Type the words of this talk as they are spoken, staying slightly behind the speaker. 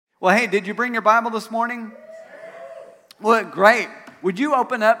Well, hey, did you bring your Bible this morning? Well, great. Would you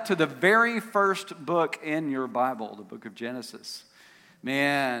open up to the very first book in your Bible, the book of Genesis?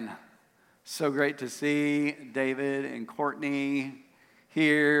 Man, so great to see David and Courtney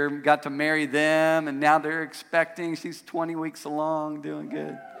here. Got to marry them, and now they're expecting. She's 20 weeks along, doing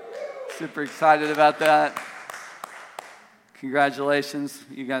good. Super excited about that. Congratulations.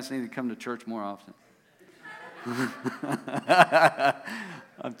 You guys need to come to church more often.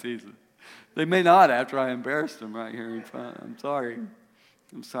 I'm teasing. They may not after I embarrassed them right here in front. I'm sorry.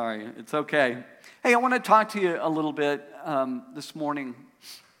 It's okay. Hey, I want to talk to you a little bit this morning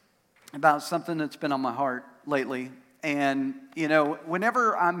about something that's been on my heart lately. And, you know,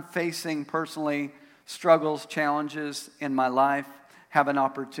 whenever I'm facing personally struggles, challenges in my life, having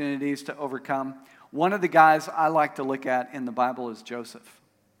opportunities to overcome, one of the guys I like to look at in the Bible is Joseph.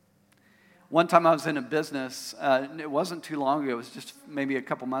 One time I was in a business, it wasn't too long ago, it was just maybe a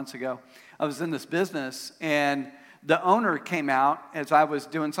couple months ago. I was in this business, and the owner came out as I was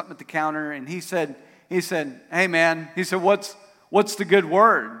doing something at the counter, and he said, "Hey man," he said, what's the good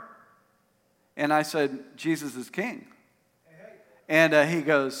word? And I said, "Jesus is king." And he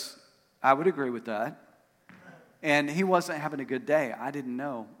goes, "I would agree with that." And he wasn't having a good day. I didn't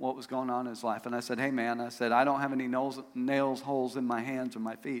know what was going on in his life. And I said, "Hey man," I said, "I don't have any nails, holes in my hands or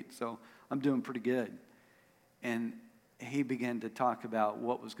my feet, so I'm doing pretty good." And he began to talk about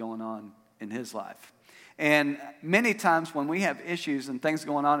what was going on in his life. And many times when we have issues and things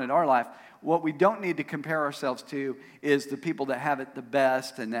going on in our life, what we don't need to compare ourselves to is the people that have it the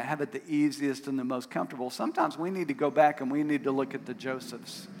best and that have it the easiest and the most comfortable. Sometimes we need to go back and we need to look at the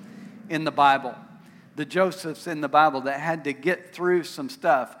Josephs in the Bible. The Josephs in the Bible that had to get through some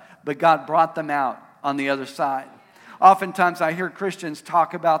stuff, but God brought them out on the other side. Oftentimes I hear Christians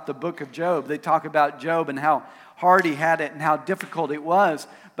talk about the book of Job. They talk about Job and how hard he had it and how difficult it was.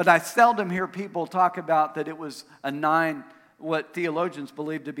 But I seldom hear people talk about that it was what theologians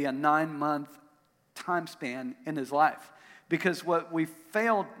believe to be a 9-month time span in his life. Because what we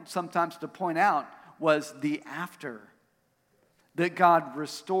failed sometimes to point out was the after. That God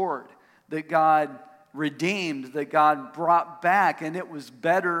restored, that God redeemed, that God brought back, and it was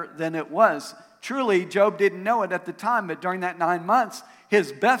better than it was. Truly, Job didn't know it at the time, but during that 9 months,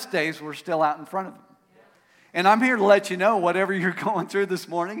 his best days were still out in front of him. And I'm here to let you know, whatever you're going through this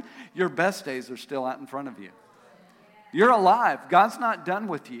morning, your best days are still out in front of you. You're alive. God's not done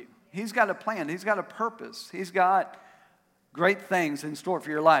with you. He's got a plan. He's got a purpose. He's got great things in store for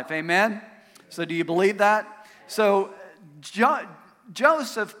your life. Amen? So do you believe that? So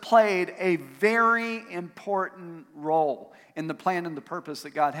Joseph played a very important role in the plan and the purpose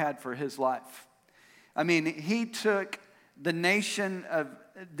that God had for his life. I mean, he took the nation of,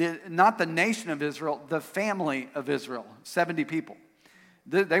 not the nation of Israel, the family of Israel, 70 people.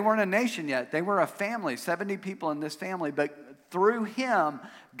 They weren't a nation yet. They were a family, 70 people in this family. But through him,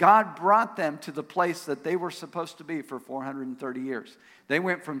 God brought them to the place that they were supposed to be for 430 years. They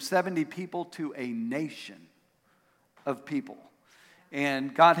went from 70 people to a nation of people.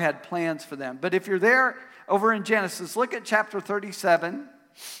 And God had plans for them. But if you're there over in Genesis, look at chapter 37.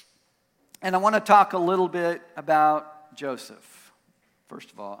 And I want to talk a little bit about Joseph.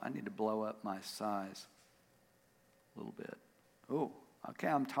 First of all, I need to blow up my size a little bit. Oh, okay,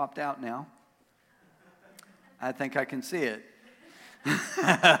 I'm topped out now. I think I can see it.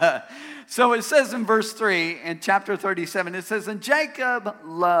 So it says in verse 3 in chapter 37, it says, "And Jacob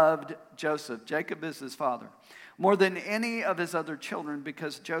loved Joseph." Jacob is his father. "More than any of his other children,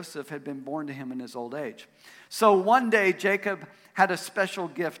 because Joseph had been born to him in his old age. So one day Jacob had a special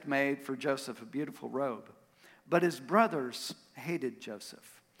gift made for Joseph, a beautiful robe. But his brothers hated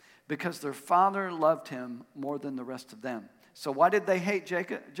Joseph because their father loved him more than the rest of them." So why did they hate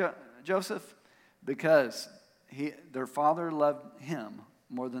Joseph? Because their father loved him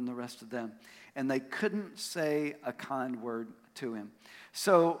more than the rest of them. And they couldn't say a kind word to him.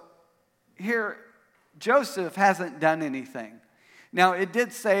 So here, Joseph hasn't done anything. Now, it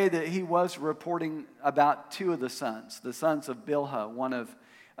did say that he was reporting about two of the sons of Bilhah, one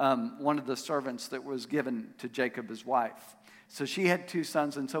of the servants that was given to Jacob, his wife. So she had two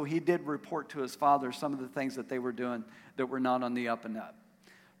sons, and so he did report to his father some of the things that they were doing that were not on the up and up,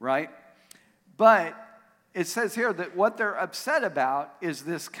 right? But it says here that what they're upset about is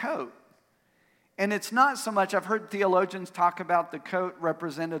this coat. And it's not so much, I've heard theologians talk about the coat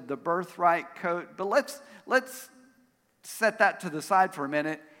represented the birthright coat, but let's set that to the side for a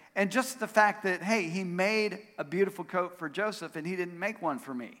minute. And just the fact that, hey, he made a beautiful coat for Joseph and he didn't make one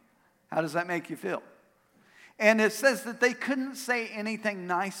for me. How does that make you feel? And it says that they couldn't say anything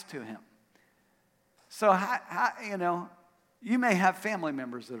nice to him. So, You may have family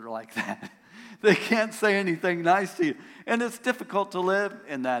members that are like that. They can't say anything nice to you. And it's difficult to live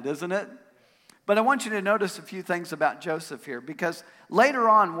in that, isn't it? But I want you to notice a few things about Joseph here, because later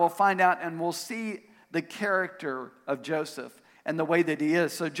on we'll find out and we'll see the character of Joseph and the way that he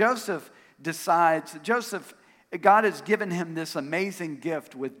is. So Joseph, God has given him this amazing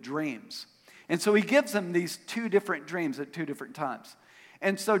gift with dreams. And so he gives him these two different dreams at two different times.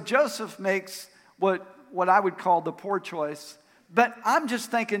 And so Joseph makes what I would call the poor choice. But I'm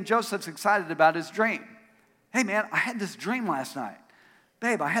just thinking Joseph's excited about his dream. Hey, man, I had this dream last night.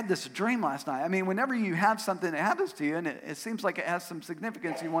 Babe, I had this dream last night. I mean, whenever you have something that happens to you and it seems like it has some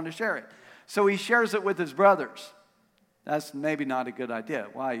significance, you want to share it. So he shares it with his brothers. That's maybe not a good idea.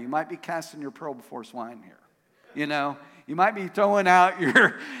 Why? You might be casting your pearl before swine here. You know, you might be throwing out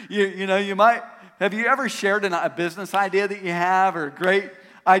you might, have you ever shared a business idea that you have or a great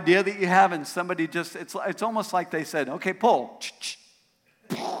idea that you have and somebody just, it's almost like they said, okay, pull.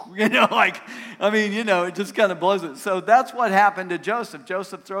 It just kind of blows it. So that's what happened to Joseph.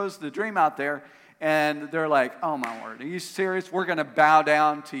 Joseph throws the dream out there and they're like, oh my word, are you serious? We're going to bow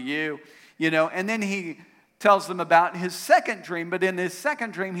down to you. And then he tells them about his second dream, but in his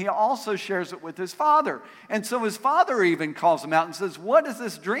second dream, he also shares it with his father. And so his father even calls him out and says, what is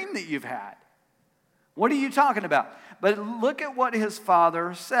this dream that you've had? What are you talking about? But look at what his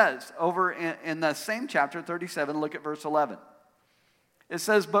father says over in the same chapter, 37, look at verse 11. It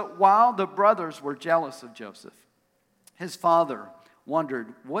says, but while the brothers were jealous of Joseph, his father wondered,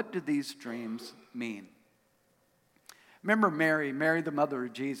 what do these dreams mean? Remember Mary, the mother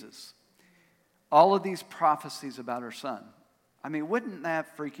of Jesus. All of these prophecies about her son. I mean, wouldn't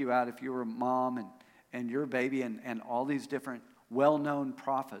that freak you out if you were a mom and your baby and all these different well-known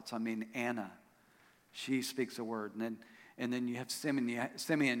prophets? I mean, Anna, she speaks a word. And then you have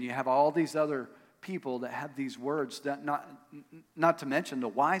Simeon, you have all these other people that have these words, that not to mention the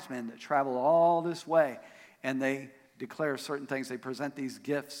wise men that travel all this way, and they declare certain things. They present these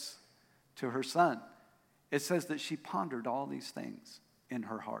gifts to her son. It says that she pondered all these things in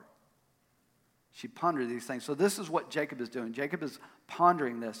her heart. She pondered these things. So this is what Jacob is doing. Jacob is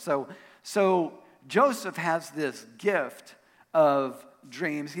pondering this. So Joseph has this gift of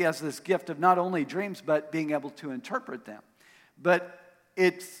dreams. He has this gift of not only dreams, but being able to interpret them. But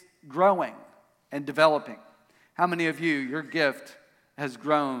it's growing and developing. How many of you, your gift has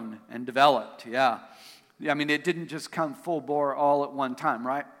grown and developed? Yeah. I mean, it didn't just come full bore all at one time,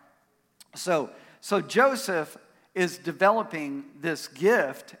 right? So Joseph is developing this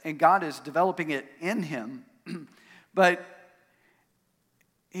gift, and God is developing it in him. But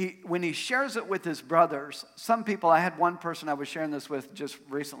when he shares it with his brothers, some people, I had one person I was sharing this with just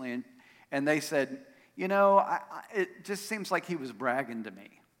recently, and they said, it just seems like he was bragging to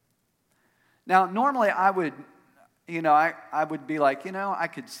me. Now, normally I would be like, I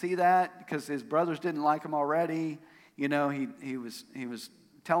could see that because his brothers didn't like him already. He was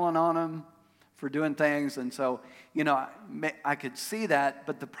telling on him for doing things. And so, I could see that.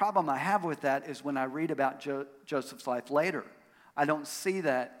 But the problem I have with that is when I read about Joseph's life later, I don't see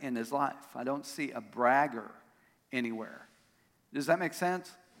that in his life. I don't see a bragger anywhere. Does that make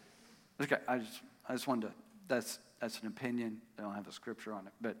sense? Okay, I just wanted to, that's an opinion. I don't have a scripture on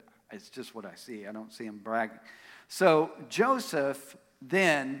it, but it's just what I see. I don't see him bragging. So Joseph,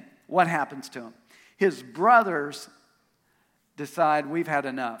 then, what happens to him? His brothers decide, we've had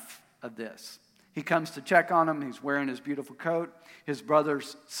enough of this. He comes to check on him. He's wearing his beautiful coat. His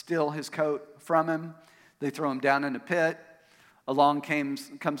brothers steal his coat from him. They throw him down in a pit. Along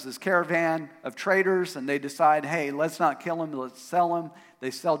comes this caravan of traders, and they decide, hey, let's not kill him, let's sell him.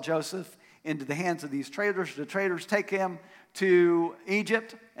 They sell Joseph into the hands of these traders. The traders take him to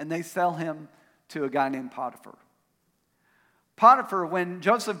Egypt, and they sell him to a guy named Potiphar. Potiphar, when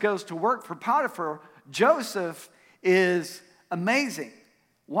Joseph goes to work for Potiphar, Joseph is amazing.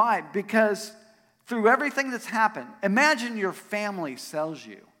 Why? Because through everything that's happened, imagine your family sells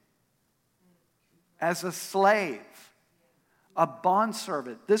you as a slave, a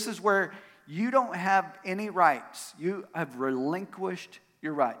bondservant. This is where you don't have any rights. You have relinquished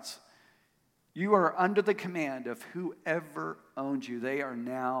your rights. You are under the command of whoever owns you. They are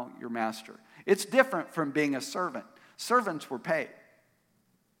now your master. It's different from being a servant. Servants were paid.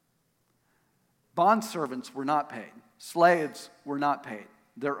 Bondservants were not paid. Slaves were not paid.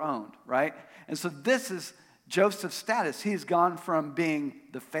 They're owned, right? And so this is Joseph's status. He's gone from being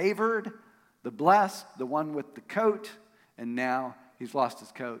the favored, the blessed, the one with the coat, and now he's lost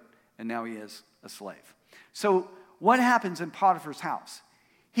his coat, and now he is a slave. So what happens in Potiphar's house?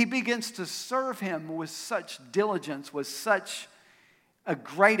 He begins to serve him with such diligence, with such a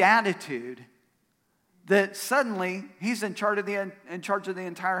great attitude, that suddenly he's in charge of the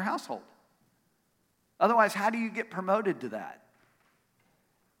entire household. Otherwise, how do you get promoted to that?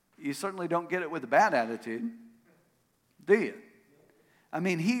 You certainly don't get it with a bad attitude, do you? I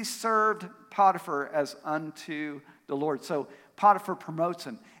mean, he served Potiphar as unto the Lord. So Potiphar promotes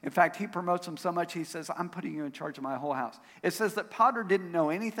him. In fact, he promotes him so much, he says, I'm putting you in charge of my whole house. It says that Potiphar didn't know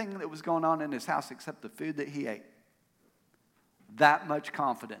anything that was going on in his house except the food that he ate. That much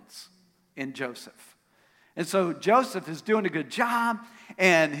confidence in Joseph. And so Joseph is doing a good job,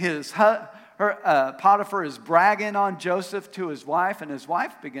 and Potiphar is bragging on Joseph to his wife, and his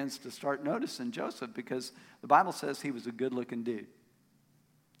wife begins to start noticing Joseph because the Bible says he was a good-looking dude.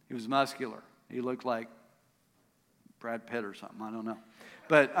 He was muscular. He looked like Brad Pitt or something. I don't know.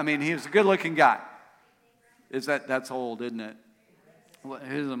 But, I mean, he was a good-looking guy. That's old, isn't it?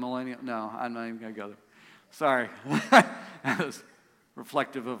 Who's a millennial? No, I'm not even going to go there. Sorry. That was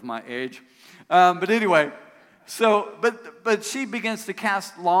reflective of my age. But anyway, but she begins to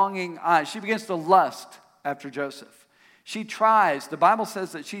cast longing eyes. She begins to lust after Joseph. She tries, the Bible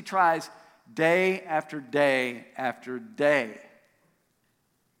says that she tries day after day after day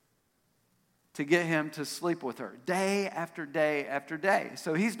to get him to sleep with her. Day after day after day.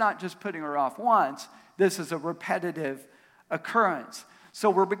 So he's not just putting her off once. This is a repetitive occurrence. So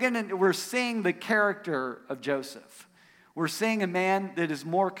we're seeing the character of Joseph. We're seeing a man that is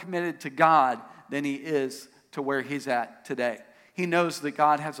more committed to God than he is to where he's at today. He knows that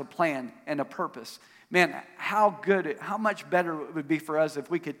God has a plan and a purpose. Man, how much better it would be for us if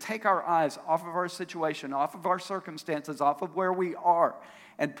we could take our eyes off of our situation, off of our circumstances, off of where we are,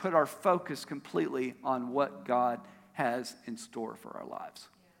 and put our focus completely on what God has in store for our lives.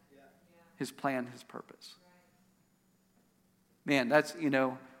 His plan, his purpose. Man, that's,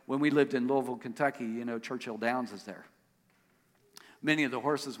 when we lived in Louisville, Kentucky, Churchill Downs is there. Many of the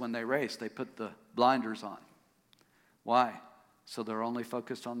horses, when they race, they put the blinders on. Why? So they're only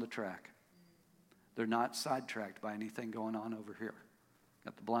focused on the track. They're not sidetracked by anything going on over here.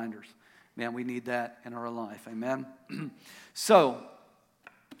 Got the blinders. Man, we need that in our life. Amen? So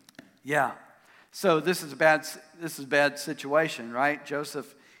this is a bad situation, right?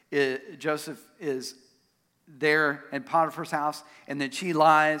 Joseph is there in Potiphar's house, and then she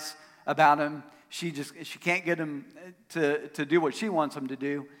lies about him. She can't get him to do what she wants him to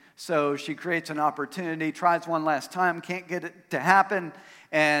do. So she creates an opportunity, tries one last time, can't get it to happen,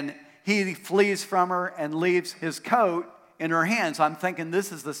 and he flees from her and leaves his coat in her hands. I'm thinking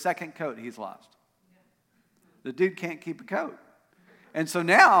this is the second coat he's lost. The dude can't keep a coat. And so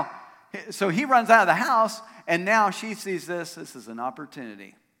he runs out of the house, and now she sees this. This is an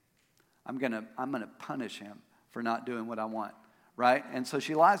opportunity. I'm gonna punish him for not doing what I want, right? And so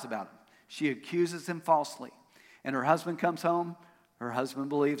she lies about him. She accuses him falsely. And her husband comes home. Her husband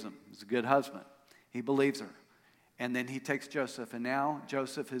believes him. He's a good husband. He believes her. And then he takes Joseph. And now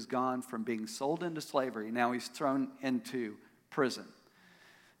Joseph has gone from being sold into slavery. Now he's thrown into prison.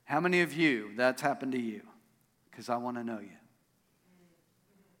 How many of you, that's happened to you? Because I want to know you.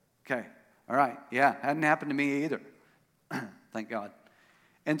 Okay. All right. Yeah. Hadn't happened to me either. Thank God.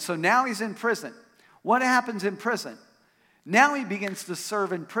 And so now he's in prison. What happens in prison? Now he begins to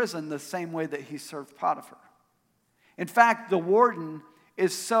serve in prison the same way that he served Potiphar. In fact, the warden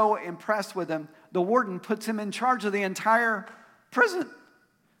is so impressed with him, the warden puts him in charge of the entire prison.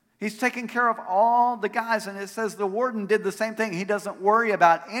 He's taking care of all the guys, and it says the warden did the same thing. He doesn't worry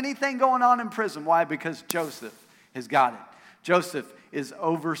about anything going on in prison. Why? Because Joseph has got it. Joseph is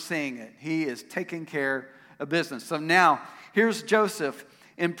overseeing it. He is taking care of business. So now, here's Joseph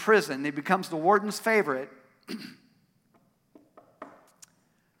in prison. He becomes the warden's favorite.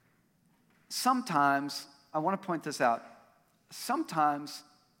 Sometimes, I want to point this out, sometimes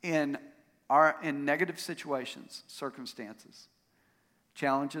in negative situations, circumstances,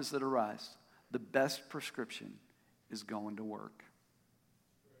 challenges that arise, the best prescription is going to work.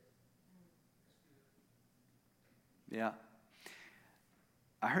 Yeah.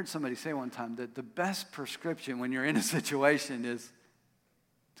 I heard somebody say one time that the best prescription when you're in a situation is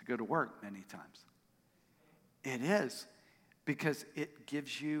to go to work many times. It is, because it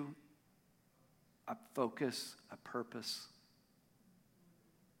gives you a focus, a purpose.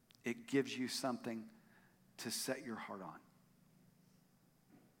 It gives you something to set your heart on.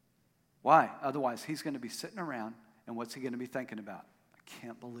 Why? Otherwise, he's going to be sitting around, and what's he going to be thinking about? I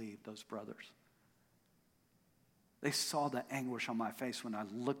can't believe those brothers. They saw the anguish on my face when I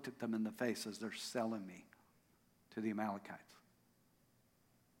looked at them in the face as they're selling me to the Amalekites.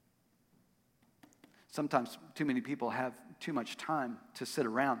 Sometimes too many people have too much time to sit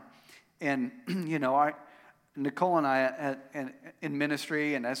around. And, Nicole and I in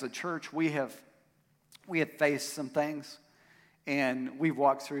ministry and as a church, we have we have faced some things, and we've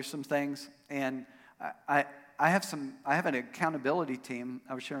walked through some things, and I have an accountability team.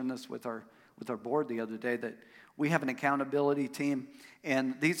 I was sharing this with our board the other day, that we have an accountability team,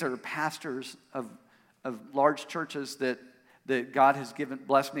 and these are pastors of large churches that God has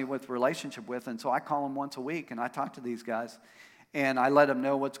blessed me with relationship with, and so I call them once a week, and I talk to these guys, and I let them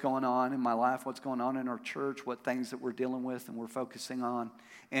know what's going on in my life, what's going on in our church, what things that we're dealing with and we're focusing on.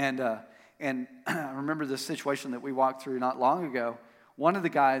 And I remember this situation that we walked through not long ago. One of the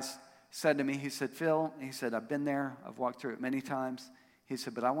guys said to me, he said, Phil, he said, I've been there, I've walked through it many times. He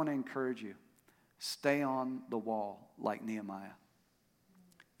said, but I want to encourage you, stay on the wall like Nehemiah.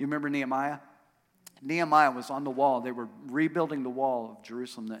 You remember Nehemiah? Nehemiah was on the wall. They were rebuilding the wall of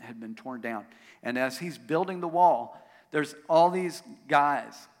Jerusalem that had been torn down. And as he's building the wall, there's all these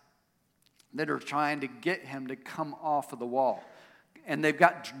guys that are trying to get him to come off of the wall. And they've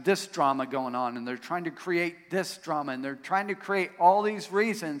got this drama going on, and they're trying to create this drama, and they're trying to create all these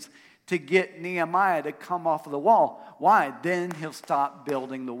reasons to get Nehemiah to come off of the wall. Why? Then he'll stop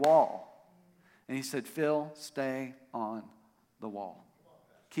building the wall. And he said, Phil, stay on the wall.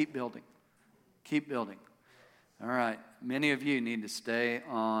 Keep building. Keep building. All right. Many of you need to stay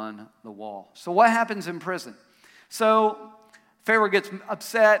on the wall. So what happens in prison? So Pharaoh gets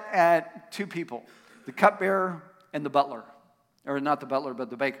upset at two people, the cupbearer and the butler. Or not the butler, but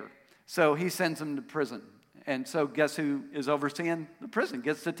the baker. So he sends them to prison. And so guess who is overseeing the prison?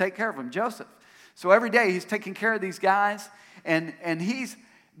 Gets to take care of them, Joseph. So every day he's taking care of these guys. And he's,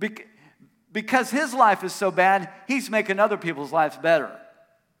 because his life is so bad, he's making other people's lives better.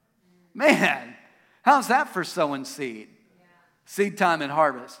 Man, how's that for sowing seed? Yeah. Seed time and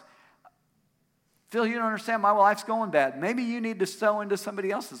harvest. Phil, you don't understand, my life's going bad. Maybe you need to sow into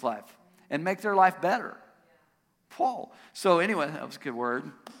somebody else's life and make their life better. Paul. So anyway, that was a good word.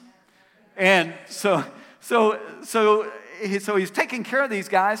 And so he's taking care of these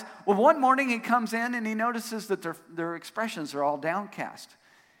guys. Well, one morning he comes in and he notices that their expressions are all downcast.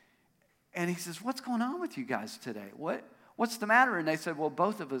 And he says, what's going on with you guys today? What's the matter? And they said, well,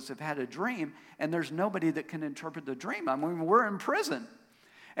 both of us have had a dream, and there's nobody that can interpret the dream. I mean, we're in prison.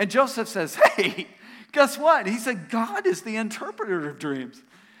 And Joseph says, hey, guess what? He said, God is the interpreter of dreams.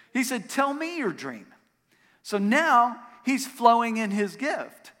 He said, tell me your dream. So now he's flowing in his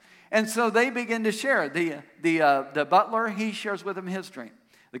gift. And so they begin to share. The butler, he shares with him his dream.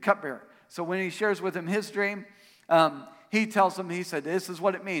 The cupbearer. So when he shares with him his dream, he tells him, he said, this is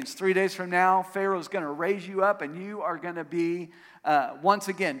what it means. 3 days from now, Pharaoh's going to raise you up, and you are going to be, once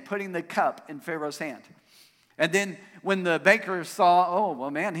again, putting the cup in Pharaoh's hand. And then when the baker saw, oh,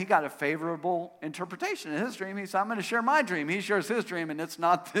 well, man, he got a favorable interpretation of his dream. He said, I'm going to share my dream. He shares his dream, and it's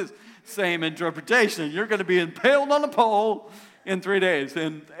not the same interpretation. You're going to be impaled on a pole in 3 days.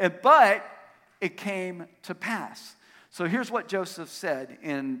 But it came to pass. So here's what Joseph said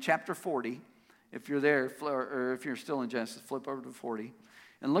in chapter 40. If you're there, or if you're still in Genesis, flip over to 40.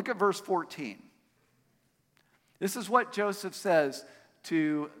 And look at verse 14. This is what Joseph says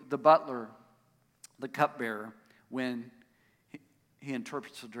to the butler, the cupbearer, when he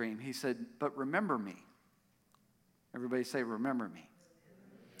interprets the dream. He said, but remember me. Everybody say, remember me.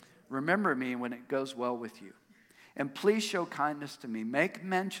 Remember me when it goes well with you. And please show kindness to me. Make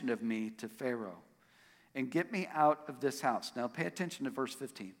mention of me to Pharaoh. And get me out of this house. Now pay attention to verse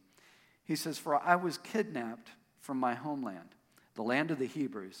 15. He says, for I was kidnapped from my homeland, the land of the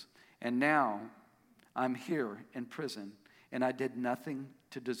Hebrews. And now I'm here in prison, and I did nothing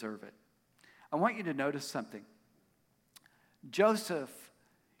to deserve it. I want you to notice something. Joseph,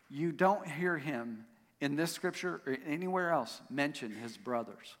 you don't hear him in this scripture or anywhere else mention his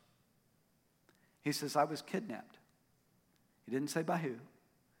brothers. He says, I was kidnapped. He didn't say by who.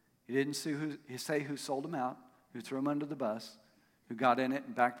 He didn't say who sold him out, who threw him under the bus, who got in it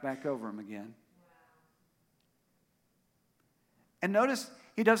and backed back over him again. And notice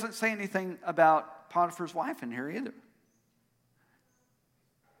he doesn't say anything about Potiphar's wife in here either.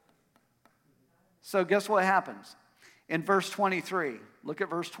 So guess what happens? In verse 23, look at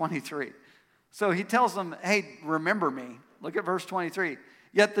verse 23. So he tells them, hey, remember me. Look at verse 23.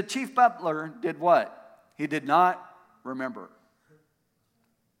 Yet the chief butler did what? He did not remember.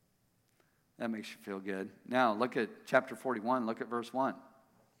 That makes you feel good. Now look at chapter 41, look at verse 1.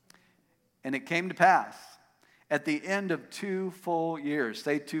 And it came to pass at the end of 2 full years.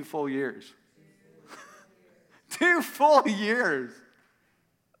 Say 2 full years. 2 full years.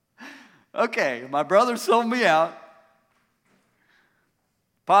 Okay, my brother sold me out.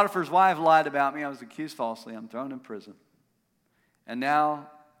 Potiphar's wife lied about me. I was accused falsely. I'm thrown in prison. And now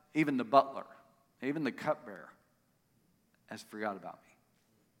even the butler, even the cupbearer has forgot about me.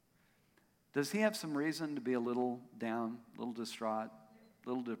 Does he have some reason to be a little down, a little distraught, a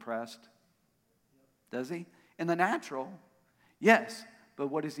little depressed? Does he? In the natural, yes. But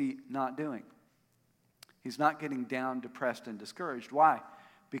what is he not doing? He's not getting down, depressed, and discouraged. Why?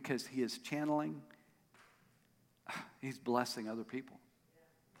 Because he is channeling, he's blessing other people.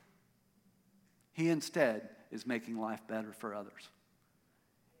 He instead is making life better for others.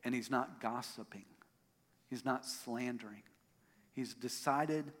 And he's not gossiping. He's not slandering. He's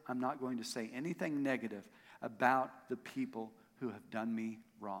decided, I'm not going to say anything negative about the people who have done me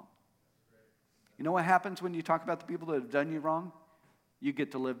wrong. You know what happens when you talk about the people that have done you wrong? You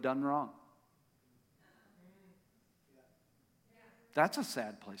get to live done wrong. That's a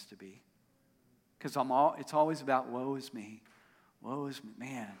sad place to be. Because it's always about woe is me. Woe is me.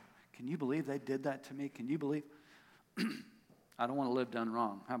 Man, can you believe they did that to me? Can you believe? I don't want to live done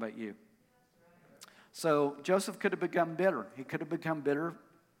wrong. How about you? So Joseph could have become bitter. He could have become bitter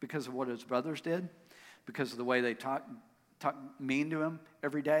because of what his brothers did, because of the way they talked mean to him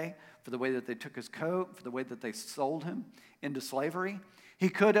every day, for the way that they took his coat, for the way that they sold him into slavery. He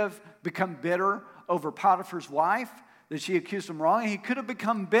could have become bitter over Potiphar's wife, that she accused him wrong. He could have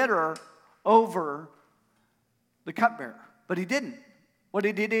become bitter over the cupbearer, but he didn't. What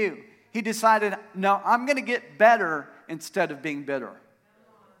did he do? He decided, no, I'm going to get better instead of being bitter.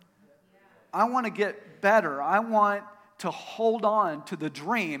 I want to get better. I want to hold on to the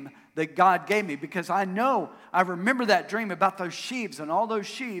dream that God gave me, because I remember that dream about those sheaves, and all those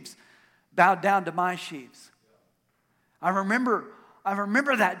sheaves bowed down to my sheaves. I remember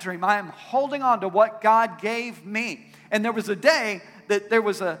that dream. I am holding on to what God gave me. And there was a day that there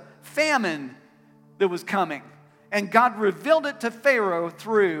was a famine that was coming, and God revealed it to Pharaoh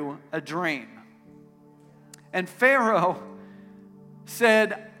through a dream. And Pharaoh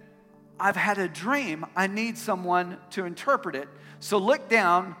said, I've had a dream. I need someone to interpret it. So look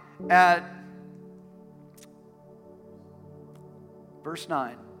down at verse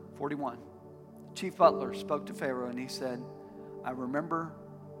 9, 41. The chief butler spoke to Pharaoh, and he said, I remember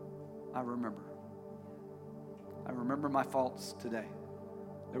my faults today.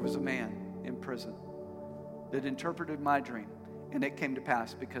 There was a man in prison that interpreted my dream, and it came to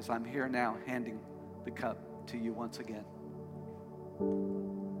pass because I'm here now handing the cup to you once again.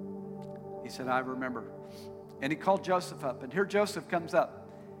 He said, I remember. And he called Joseph up, and here Joseph comes up,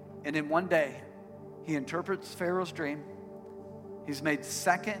 and in one day he interprets Pharaoh's dream. He's made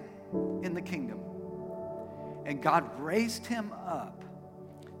second in the kingdom, and God raised him up.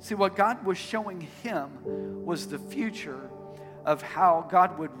 See, what God was showing him was the future of how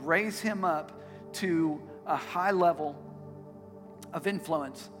God would raise him up to a high level of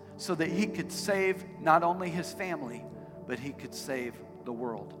influence so that he could save not only his family, but he could save the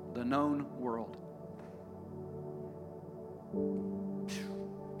world, the known world.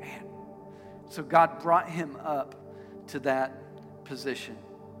 Man. So God brought him up to that position.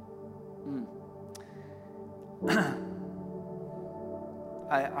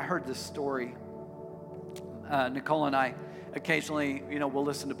 I heard this story. Nicole and I occasionally, we'll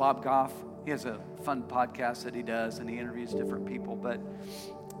listen to Bob Goff. He has a fun podcast that he does, and he interviews different people. But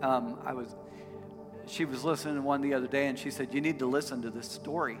she was listening to one the other day, and she said, you need to listen to this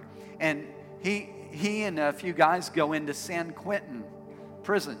story. And he and a few guys go into San Quentin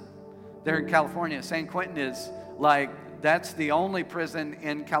prison there in California. San Quentin is that's the only prison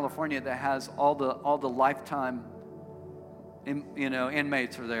in California that has all the lifetime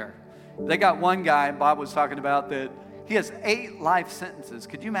inmates are there. They got one guy Bob was talking about that he has 8 life sentences.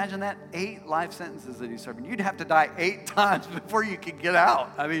 Could you imagine that? 8 life sentences that he's serving. You'd have to die 8 times before you could get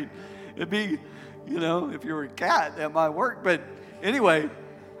out. I mean, it'd be, if you were a cat, that might work. But anyway,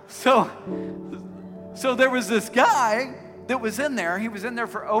 so there was this guy that was in there. He was in there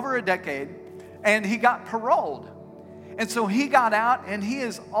for over a decade, and he got paroled. And so he got out, and he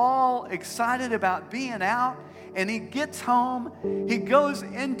is all excited about being out. And he gets home, he goes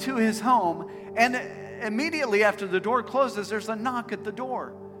into his home, and immediately after the door closes, there's a knock at the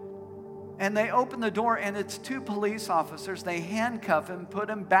door. And they open the door, and it's 2 police officers. They handcuff him, put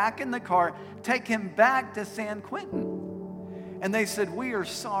him back in the car, take him back to San Quentin. And they said, we are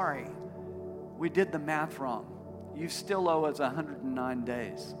sorry. We did the math wrong. You still owe us 109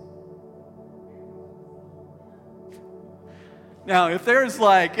 days. Now, if there's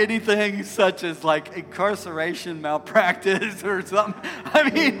anything such as incarceration malpractice or something,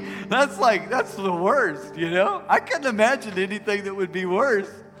 I mean, that's the worst, I couldn't imagine anything that would be worse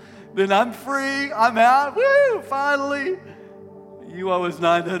than I'm free, I'm out, woo, finally. You owe us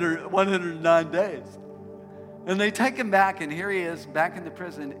 109 days. And they take him back, and here he is back in the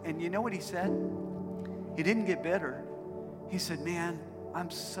prison. And you know what he said? He didn't get bitter. He said, man,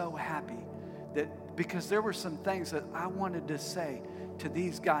 I'm so happy because there were some things that I wanted to say to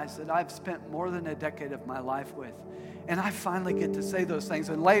these guys that I've spent more than a decade of my life with. And I finally get to say those things.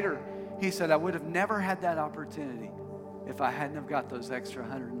 And later, he said, I would have never had that opportunity if I hadn't have got those extra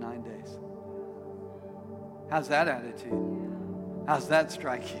 109 days. How's that attitude? How's that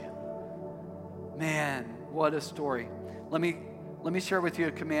strike you? Man, what a story. Let me share with you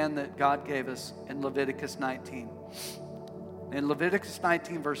a command that God gave us in Leviticus 19. In Leviticus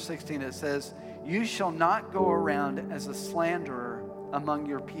 19, verse 16, it says, you shall not go around as a slanderer among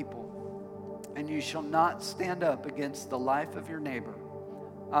your people, and you shall not stand up against the life of your neighbor.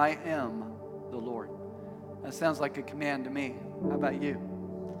 I am the Lord. That sounds like a command to me. How about you?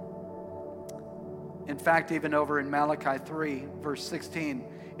 In fact, even over in Malachi 3, verse 16,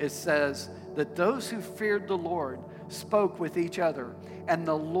 it says that those who feared the Lord spoke with each other, and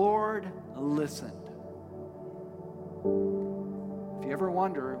the Lord listened. If you ever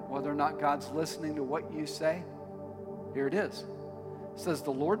wonder whether or not God's listening to what you say, here it is. It says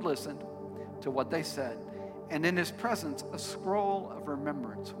the Lord listened to what they said, and in his presence a scroll of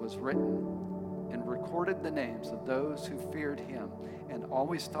remembrance was written and recorded the names of those who feared him and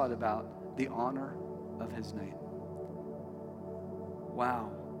always thought about the honor of his name.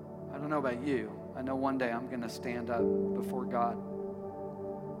 Wow. I don't know about you. I know one day I'm going to stand up before God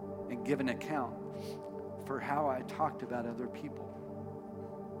and give an account for how I talked about other people.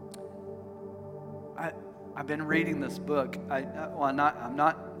 I've been reading this book.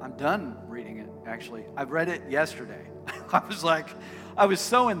 I'm done reading it, actually. I read it yesterday. I was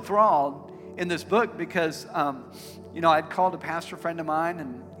so enthralled in this book because, I'd called a pastor friend of mine,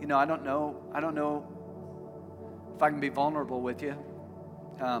 and, I don't know if I can be vulnerable with you.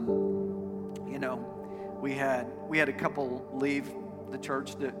 We had a couple leave the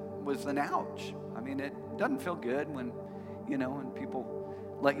church that was an ouch. I mean, it doesn't feel good when people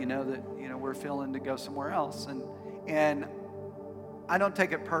let you know that, we're feeling to go somewhere else. And I don't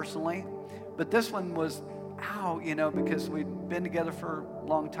take it personally, but this one was, because we'd been together for a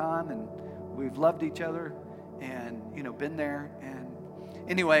long time and we've loved each other and, been there. And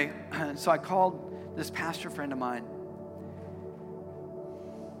anyway, so I called this pastor friend of mine.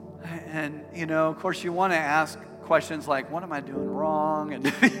 And, of course, you want to ask questions like, what am I doing wrong? And,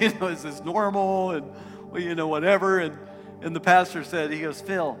 is this normal? And, whatever. And the pastor said, he goes,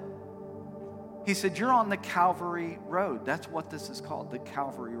 Phil, he said, you're on the Calvary Road. That's what this is called, the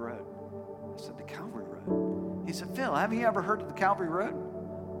Calvary Road. I said, the Calvary Road? He said, Phil, have you ever heard of the Calvary Road?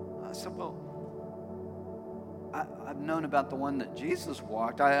 I said, well, I've known about the one that Jesus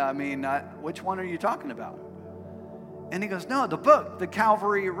walked. Which one are you talking about? And he goes, no, the book, the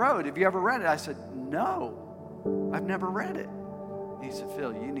Calvary Road. Have you ever read it? I said, no, I've never read it. He said,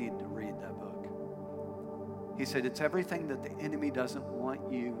 Phil, you need to read that book. He said, it's everything that the enemy doesn't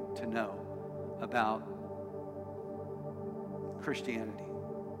want you to know about Christianity.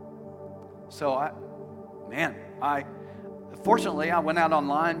 So fortunately, I went out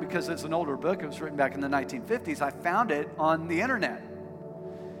online because it's an older book. It was written back in the 1950s. I found it on the internet.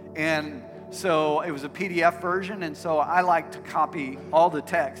 And so it was a PDF version, and so I like to copy all the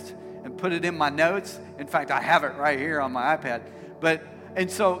text and put it in my notes. In fact, I have it right here on my iPad.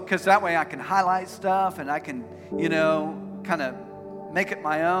 Because that way I can highlight stuff and I can, kind of make it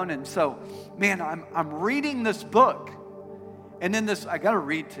my own. And so, man, I'm reading this book, and in this, I gotta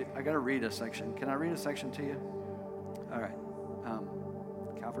read a section. Can I read a section to you? All right,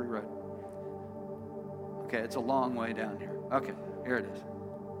 Calvary Road. Okay, it's a long way down here. Okay, here it is.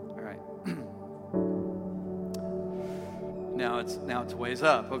 All right. Now it's ways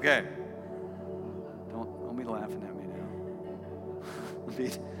up. Okay. Don't be laughing at me now.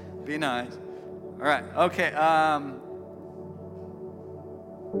 be nice. All right. Okay. All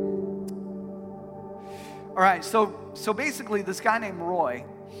right. So basically, this guy named Roy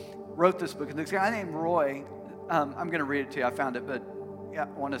wrote this book, and this guy named Roy, I'm going to read it to you. I found it, but yeah,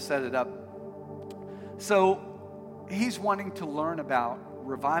 I want to set it up. So he's wanting to learn about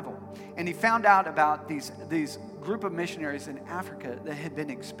revival, and he found out about these group of missionaries in Africa that had been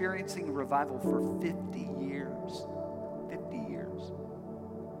experiencing revival for 50 years. 50 years.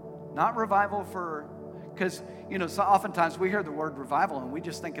 Not revival because so oftentimes we hear the word revival and we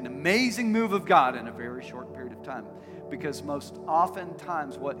just think an amazing move of God in a very short period of time, because most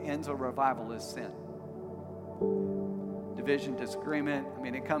oftentimes what ends a revival is sin. Division, disagreement.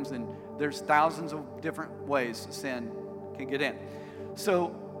 It comes in, there's thousands of different ways sin can get in.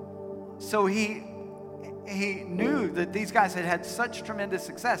 So he knew that these guys had such tremendous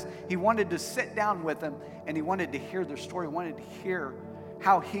success. He wanted to sit down with them, and he wanted to hear their story. He wanted to hear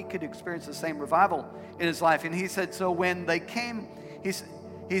how he could experience the same revival in his life. And he said, so when they came,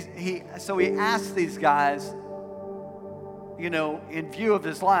 So he asked these guys, in view of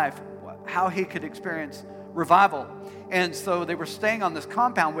his life, how he could experience revival. And so they were staying on this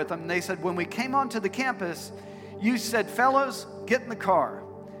compound with him. And they said, when we came onto the campus, you said, fellows, get in the car.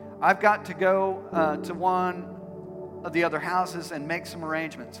 I've got to go to one of the other houses and make some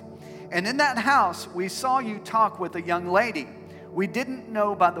arrangements. And in that house, we saw you talk with a young lady. We didn't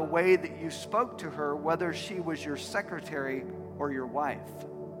know by the way that you spoke to her whether she was your secretary or your wife.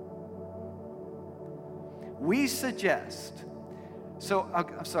 We suggest,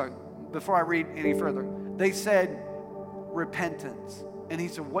 I'm sorry, before I read any further, they said repentance. And he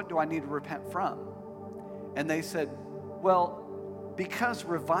said, what do I need to repent from? And they said, well, because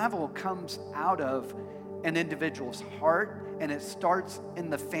revival comes out of an individual's heart and it starts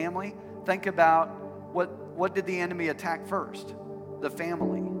in the family. Think about what did the enemy attack first? The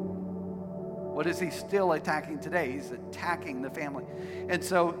family. What is he still attacking today? He's attacking the family. And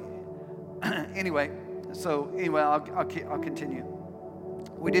so, anyway, I'll continue.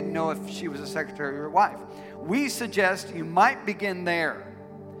 We didn't know if she was a secretary or a wife. We suggest you might begin there,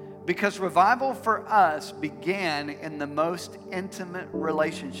 because revival for us began in the most intimate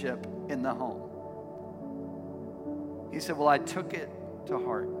relationship in the home. He said, well, I took it to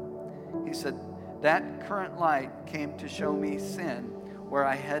heart. He said, that current light came to show me sin where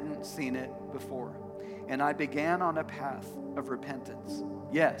I hadn't seen it before. And I began on a path of repentance.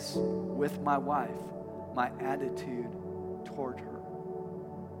 Yes, with my wife, my attitude toward her.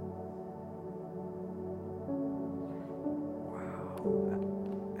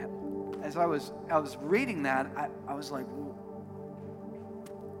 Wow. As I was reading that, I was like,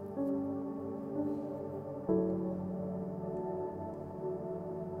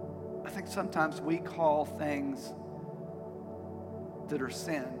 I think sometimes we call things that are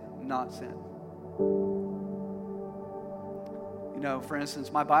sin, not sin. For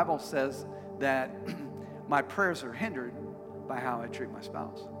instance, my Bible says that my prayers are hindered by how I treat my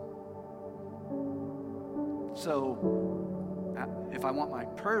spouse. So, if I want my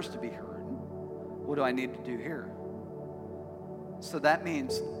prayers to be heard, what do I need to do here? So that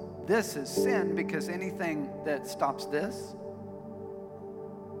means this is sin, because anything that stops this,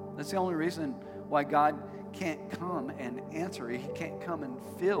 that's the only reason why God can't come and answer. He can't come and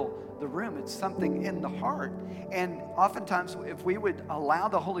fill the room. It's something in the heart. And oftentimes, if we would allow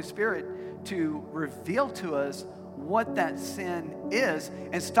the Holy Spirit to reveal to us what that sin is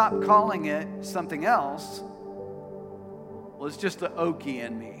and stop calling it something else, well, it's just the Okie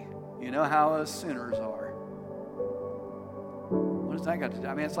in me. You know how us sinners are. What does that got to do?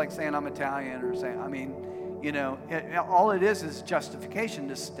 I mean, it's like saying I'm Italian or saying, all it is justification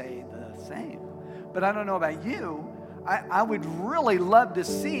to stay the same. But I don't know about you. I would really love to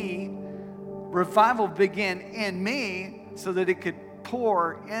see revival begin in me so that it could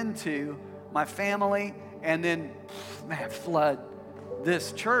pour into my family and then, flood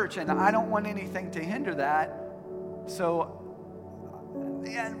this church. And I don't want anything to hinder that. So,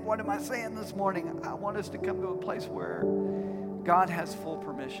 and what am I saying this morning? I want us to come to a place where God has full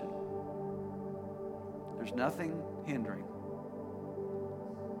permission. There's nothing hindering.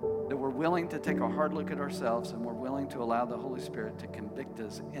 That we're willing to take a hard look at ourselves, and we're willing to allow the Holy Spirit to convict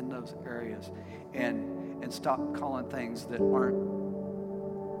us in those areas and stop calling things that are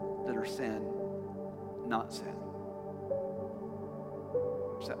sin, not sin.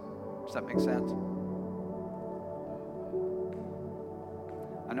 Does that make sense?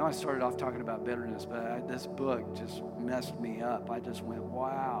 I know I started off talking about bitterness, but this book just messed me up. I just went,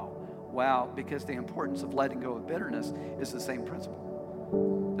 wow, because the importance of letting go of bitterness is the same principle.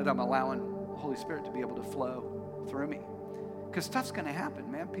 That I'm allowing the Holy Spirit to be able to flow through me. Because stuff's going to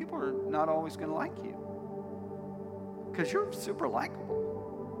happen, man. People are not always going to like you. Because you're super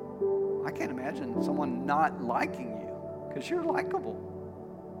likable. I can't imagine someone not liking you because you're likable.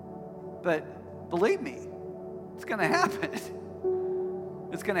 But believe me, it's going to happen.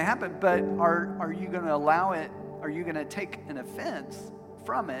 It's going to happen, but are you going to allow it? Are you going to take an offense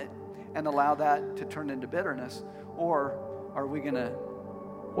from it and allow that to turn into bitterness? Or are we going to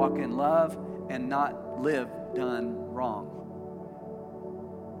walk in love and not live done wrong?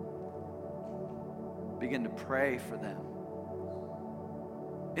 Begin to pray for them.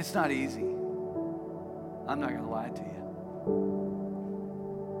 It's not easy. I'm not going to lie to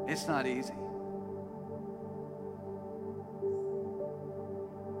you. It's not easy.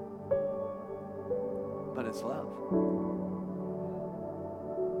 But it's love.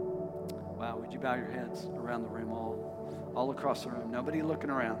 Wow, would you bow your heads around the room, all across the room? Nobody looking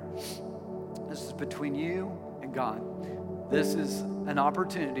around. This is between you and God. This is an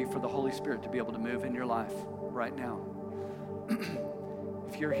opportunity for the Holy Spirit to be able to move in your life right now.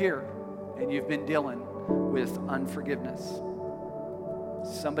 If you're here and you've been dealing with unforgiveness,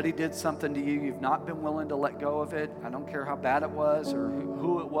 somebody did something to you, you've not been willing to let go of it. I don't care how bad it was or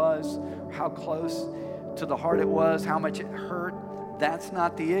who it was, or how close to the heart it was, how much it hurt. That's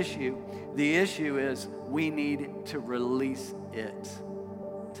not the issue. The issue is we need to release it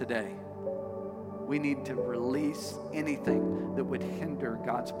today. We need to release anything that would hinder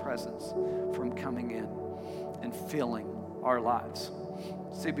God's presence from coming in and filling our lives.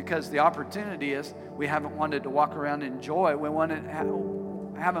 See, because the opportunity is we haven't wanted to walk around in joy. We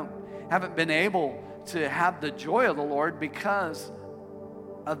haven't been able to have the joy of the Lord because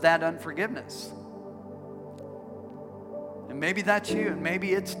of that unforgiveness. And maybe that's you, and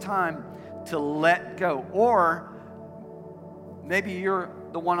maybe it's time to let go. Or maybe you're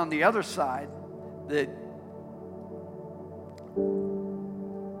the one on the other side that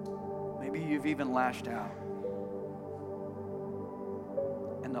maybe you've even lashed out.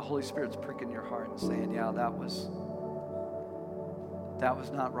 And the Holy Spirit's pricking your heart and saying, yeah, that was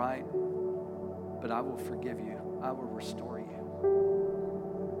not right, but I will forgive you. I will restore you.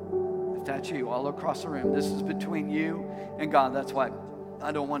 If that's you, all across the room, this is between you and God. That's why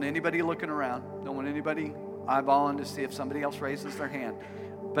I don't want anybody looking around. Don't want anybody eyeballing to see if somebody else raises their hand.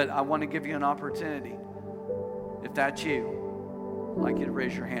 But I want to give you an opportunity. If that's you, I'd like you to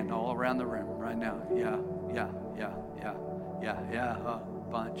raise your hand all around the room right now. Yeah.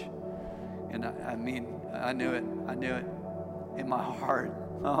 Bunch. And I mean, I knew it in my heart.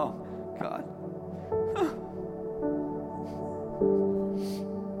 Oh, God.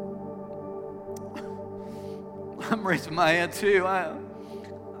 I'm raising my hand too.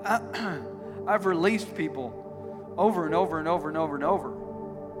 I've released people over and over and over and over and over.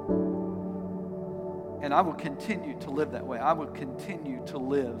 And I will continue to live that way. I will continue to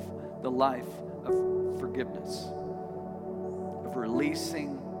live the life of forgiveness, of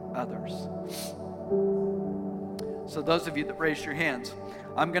releasing others. So those of you that raised your hands,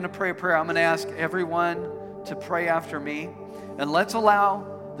 I'm going to pray a prayer. I'm going to ask everyone to pray after me. And let's allow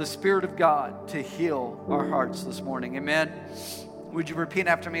the Spirit of God to heal our hearts this morning. Amen. Would you repeat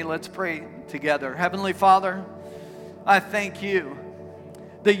after me? Let's pray together. Heavenly Father, I thank you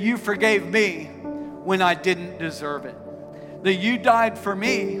that you forgave me when I didn't deserve it. That you died for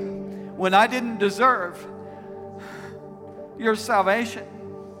me when I didn't deserve your salvation.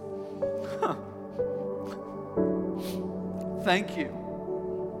 Thank you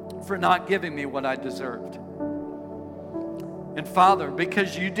for not giving me what I deserved. And Father,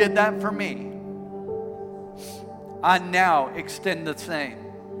 because you did that for me, I now extend the same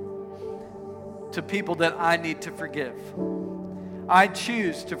to people that I need to forgive. I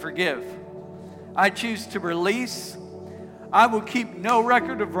choose to forgive. I choose to release. I will keep no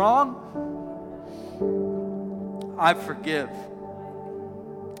record of wrong. I forgive.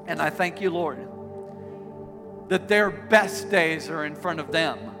 And I thank you, Lord, that their best days are in front of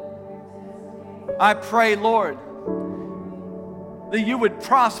them. I pray, Lord, that you would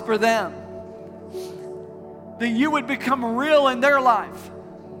prosper them, that you would become real in their life,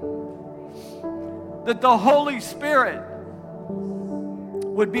 that the Holy Spirit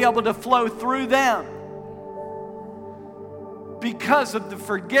would be able to flow through them because of the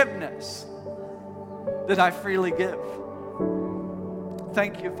forgiveness that I freely give.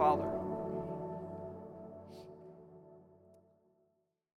 Thank you, Father.